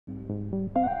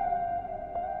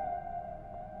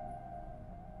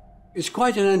It's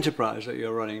quite an enterprise that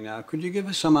you're running now. Could you give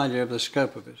us some idea of the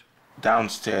scope of it?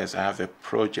 Downstairs, I have a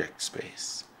project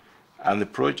space, and the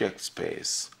project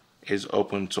space is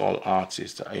open to all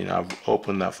artists. I've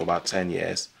opened that for about 10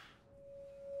 years.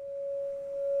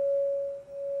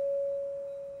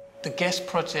 The guest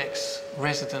projects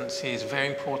residency is very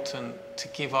important to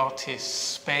give artists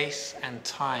space and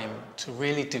time to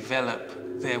really develop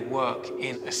their work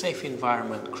in a safe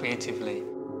environment creatively.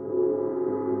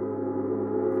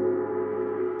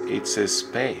 It's a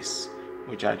space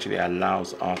which actually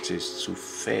allows artists to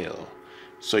fail.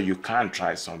 So you can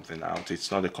try something out. It's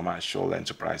not a commercial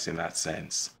enterprise in that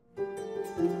sense.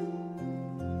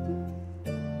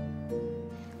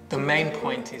 The main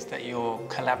point is that you're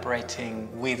collaborating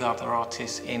with other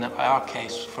artists, in our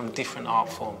case, from different art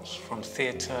forms, from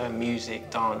theatre, music,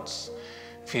 dance,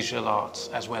 visual arts,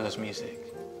 as well as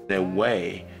music. In a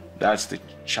way, that's the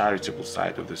charitable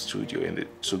side of the studio,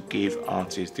 to give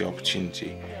artists the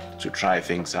opportunity to try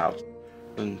things out.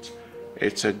 And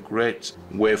it's a great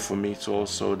way for me to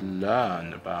also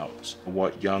learn about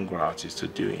what younger artists are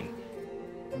doing.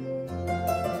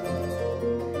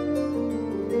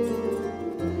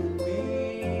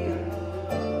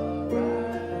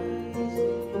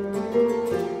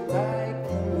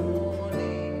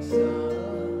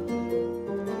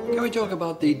 Can we talk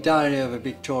about the Diary of a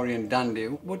Victorian Dandy?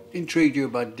 What intrigued you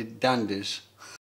about the dandies?